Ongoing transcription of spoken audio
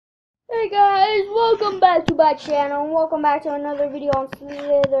Hey guys, welcome back to my channel and welcome back to another video on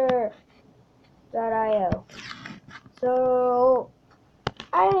Slither.io. So,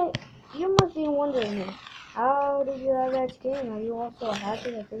 you must be wondering, how did you have that skin? Are you also happy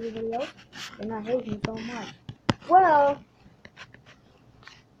like everybody else? You're not hating so much. Well,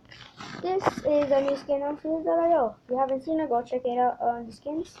 this is a new skin on Slither.io. If you haven't seen it, go check it out on the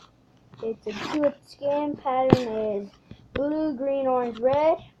skins. It's a cute skin. Pattern is blue, green, orange,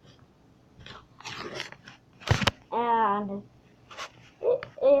 red. And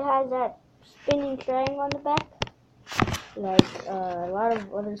it has that spinning triangle on the back, like a lot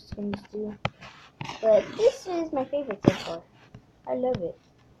of other skins do. But this is my favorite so far. I love it.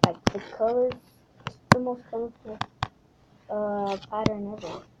 Like the colors, it's the most colorful pattern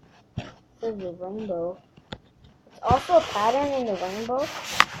ever. This is a rainbow. It's also a pattern in the rainbow.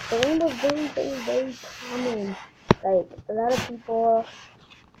 The rainbow is very, very, very common. Like a lot of people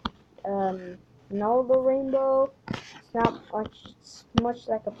know the rainbow. It's not much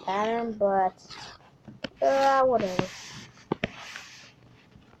like a pattern, but whatever.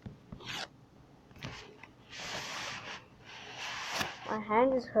 My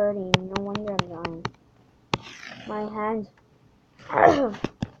hand is hurting. No wonder I'm dying. My hand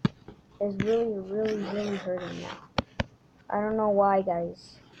is really, really, really hurting now. I don't know why,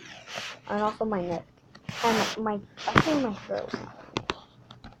 guys. And also my neck and I think my throat.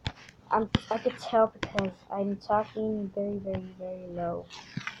 I could tell because I'm talking very, very, very low.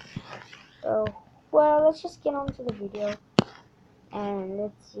 So, well, let's just get on to the video and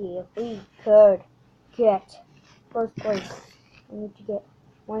let's see if we could get first place. We need to get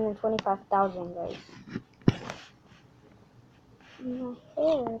more than 25,000, guys. My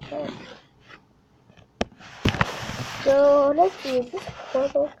hair hurts. So let's see, is this a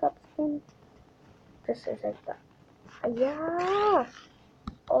Turbo Cup skin? This is like that. Yeah!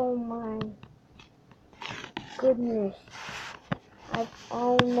 Oh my goodness. I've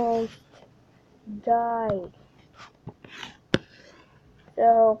almost died.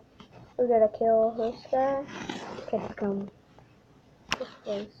 So we're gonna kill this guy. Can become this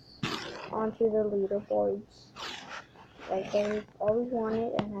place onto the leaderboards. Like I've always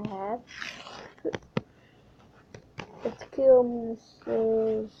wanted and I have. Let's kill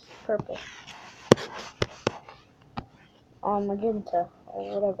Mrs. Purple. Magenta,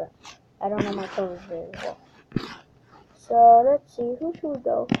 or whatever. I don't know my colors very well. So, let's see, who should we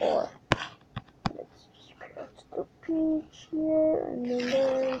go for? Let's just put the peach here, and then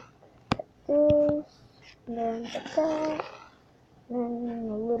there's this, and then that, and then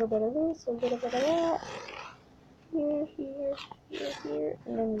a little bit of this, a little bit of that. Here, here, here, here,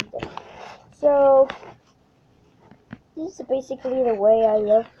 and then there. So, this is basically the way I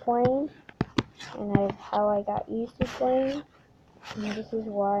love playing. And how I got used to playing, and this is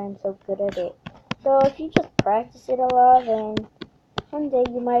why I'm so good at it. So if you just practice it a lot, then one day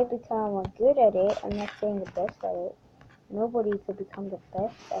you might become good at it. I'm not saying the best at it. Nobody could become the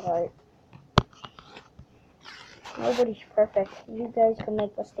best at art. Nobody's perfect. You guys can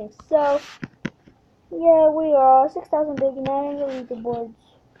make mistakes. So, yeah, we are 6,000 big, not in the leaderboards.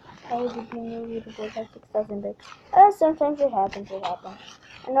 How would you be in the leaderboards at 6,000 big? Sometimes it happens,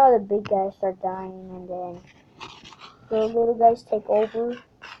 I know the big guys start dying, and then the little guys take over,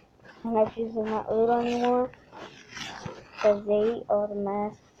 and actually they're not little anymore, because they eat all the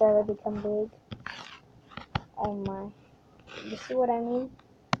masks that become big. Oh my. You see what I mean?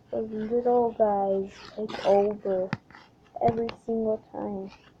 Those little guys take over every single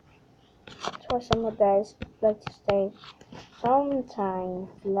time. That's why some of the guys like to stay. Sometimes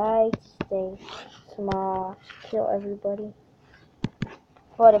like to stay small, kill everybody.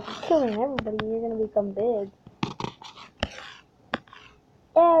 But if you're killing everybody, you're gonna become big.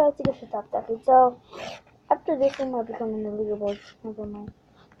 Yeah, let's get to top topic. So, after this one, I'll become in the leaderboards. Never mind.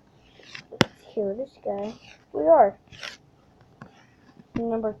 Let's kill this guy. We are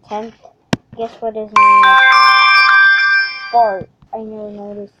number 10th. Guess what his name is? Bart. I never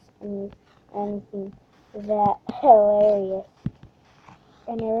noticed anything that hilarious. I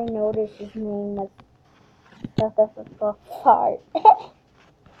never noticed his name was Fart.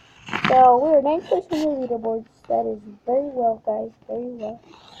 So we're 9th place in the leaderboards. That is very well, guys. Very well.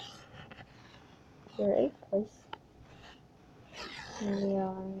 We're 8th place. And we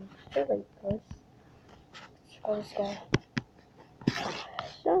are still 8th place. Let's go this guy.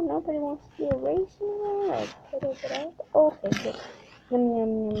 So nobody wants to do a race anymore? Like, put it out? Okay, good. Yum,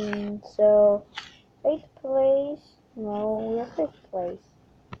 yum, yum. So, 8th place. No, we're 5th place.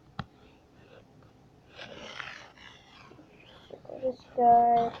 This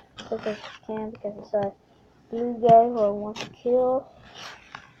guy, because I can, because it's a blue guy who I want to kill.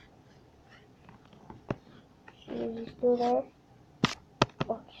 Is he still there?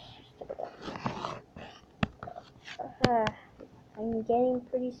 Oh, he's still there. I'm getting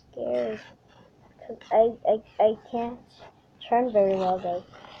pretty scared because I can't turn very well, guys.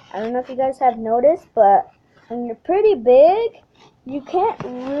 I don't know if you guys have noticed, but when you're pretty big, you can't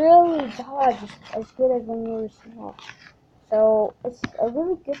really dodge as good as when you're small. So it's a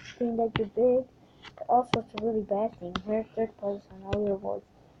really good thing that you're big, but also it's a really bad thing. We're third place on all your boards.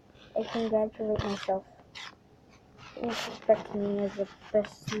 I congratulate myself for respecting me as the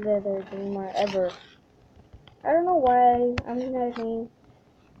best Slither gamer ever. I don't know why I'm not named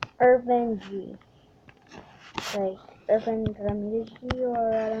Irvin G. Like Irvin Ramirez G,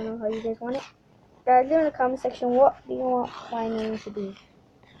 or I don't know how you guys want it. Guys, in the comment section, what do you want my name to be?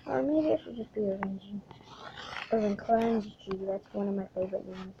 Or maybe it should just be Irvin G. Irvin Clarence G. That's one of my favorite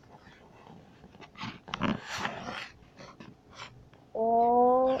names.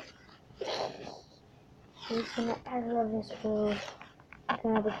 Oh, I love this food. It's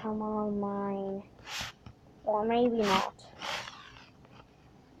gonna become all mine. Or maybe not.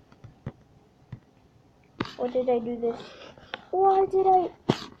 What did I do this? Why did I?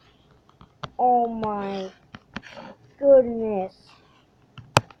 Oh my goodness.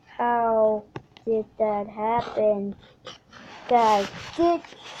 How did that happen? Guys, did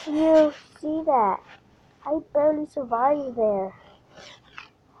you see that? I barely survived there.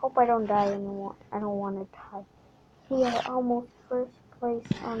 Hope I don't die anymore. I don't want to die. We are almost first place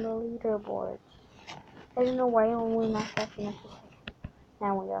on the leaderboard. I don't know why we're not fast enough to second.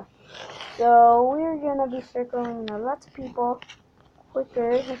 Now we are. So we're gonna be circling lots of people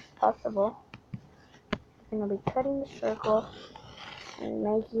quicker as possible. We're gonna be cutting the circle and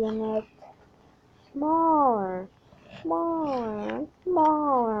making it smaller, smaller,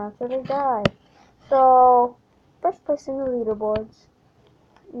 smaller until they die. So first place in the leaderboards.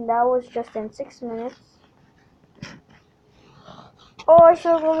 And that was just in 6 minutes. Oh, I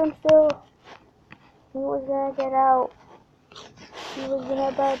circled him still. He was gonna get out. He was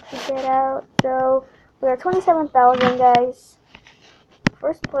about to get out. So we are 27,000 guys.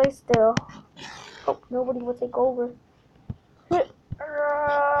 First place still. Hope nobody will take over. I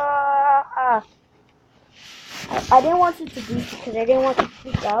didn't want it to be because I didn't want to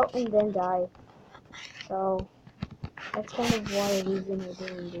freak out and then die. So that's kind of why the reason we're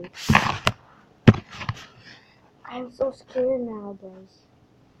doing this. I'm so scared now, guys.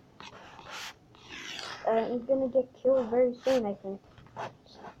 He's gonna get killed very soon, I think.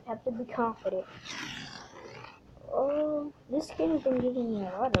 Just have to be confident. Oh, this skin has been giving me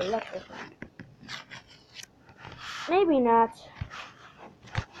a lot of luck. Maybe not.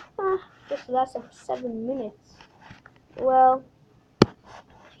 Just lasted 7 minutes. Well,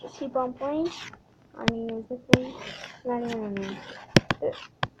 just keep on playing. I mean, is this thing? Not even a minute.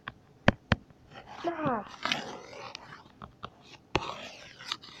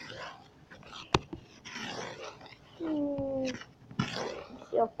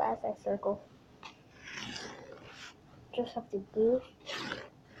 See how fast I circle. Just have to boost.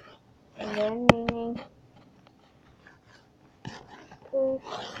 And then meaning. Boost,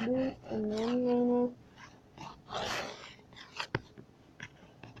 and then meaning.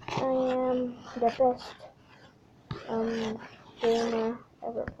 I am the best gamer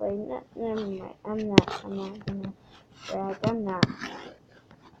ever played. Never mind. I'm not gonna brag. I'm not.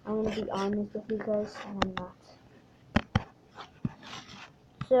 I'm gonna be honest with you guys, and I'm not.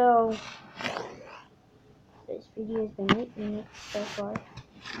 So this video has been 8 minutes so far.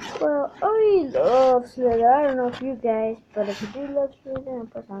 Well, I love Slither. I don't know if you guys, but if you do love Slither, then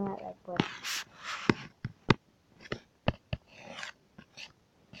press on that like button.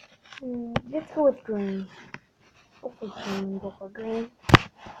 Let's go with green. Go for green. Go for green.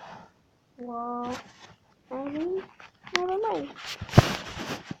 Well, I mean, never mind.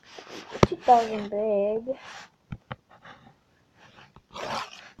 2,000 big.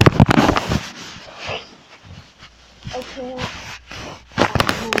 I can't.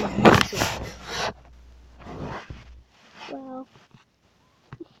 Well,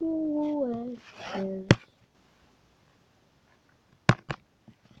 who is?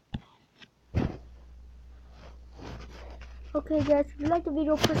 Okay, guys, if you like the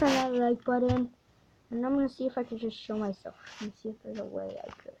video, press on that like button. And I'm gonna see if I can just show myself. Let me see if there's a way I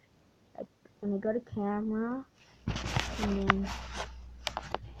could. I'm gonna go to camera, and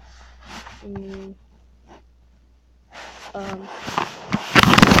then,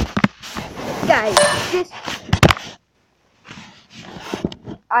 guys,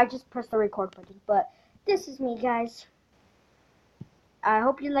 I just pressed the record button, but this is me, guys. I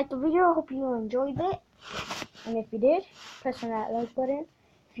hope you liked the video. I hope you enjoyed it. And if you did, press on that like button.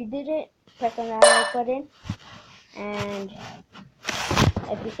 If you didn't, press on that like button. And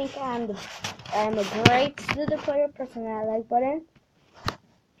if you think I'm a great Slither player, press on that like button.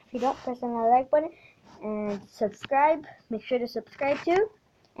 If you don't, press on that like button and subscribe. Make sure to subscribe too.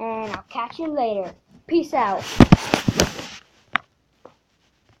 And I'll catch you later. Peace out.